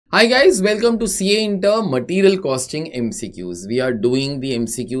Hi guys, welcome to CA Inter Material Costing MCQs. We are doing the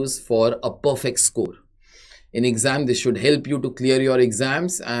MCQs for a perfect score. In exam, this should help you to clear your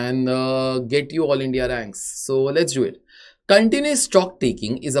exams and get you all India ranks. So let's do it. Continuous stock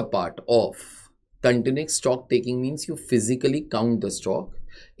taking is a part of. Continuous stock taking means you physically count the stock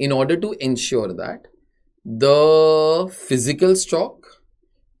in order to ensure that the physical stock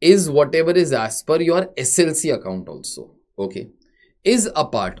is whatever is as per your SLC account also. Okay. Is a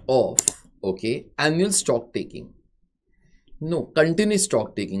part of, okay, annual stock taking. No, continuous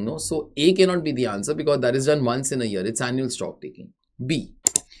stock taking. No, so A cannot be the answer because that is done once in a year. It's annual stock taking. B,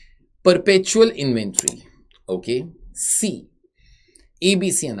 perpetual inventory. Okay. C,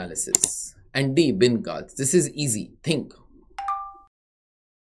 ABC analysis. And D, bin cards. This is easy. Think.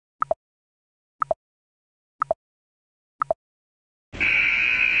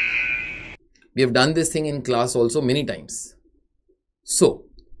 We have done this thing in class also many times. So,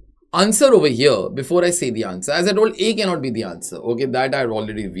 answer over here, before I say the answer, as I told, A cannot be the answer. Okay, that I have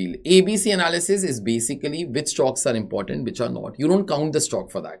already revealed. ABC analysis is basically which stocks are important, which are not. You don't count the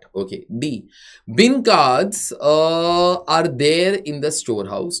stock for that. Okay. D, bin cards are there in the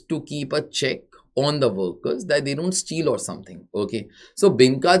storehouse to keep a check on the workers that they don't steal or something. Okay. So,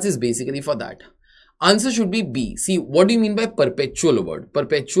 bin cards is basically for that. Answer should be B. See, what do you mean by perpetual word?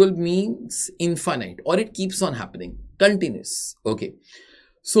 Perpetual means infinite or it keeps on happening. Continuous. Okay.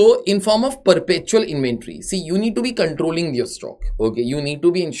 So, in form of perpetual inventory, see, you need to be controlling your stock. Okay. You need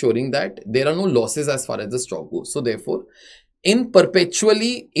to be ensuring that there are no losses as far as the stock goes. So, therefore, in perpetual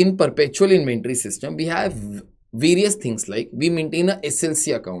inventory system, we have various things like we maintain a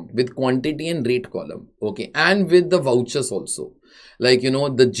SLC account with quantity and rate column. Okay. And with the vouchers also. Like, you know,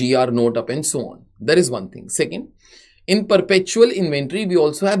 the GR note up and so on. That is one thing. Second, in perpetual inventory, we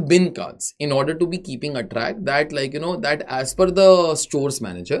also have bin cards in order to be keeping a track that, like, you know, that as per the stores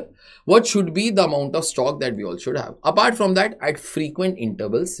manager, what should be the amount of stock that we all should have. Apart from that, at frequent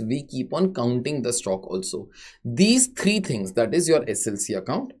intervals, we keep on counting the stock also. These three things, that is your SLC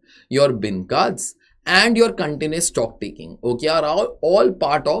account, your bin cards, and your continuous stock taking, okay, are all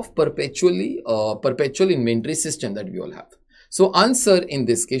part of perpetual inventory system that we all have. So, answer in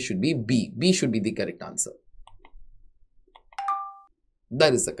this case should be B. B should be the correct answer.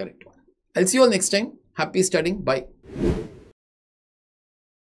 That is the correct one. I'll see you all next time. Happy studying. Bye.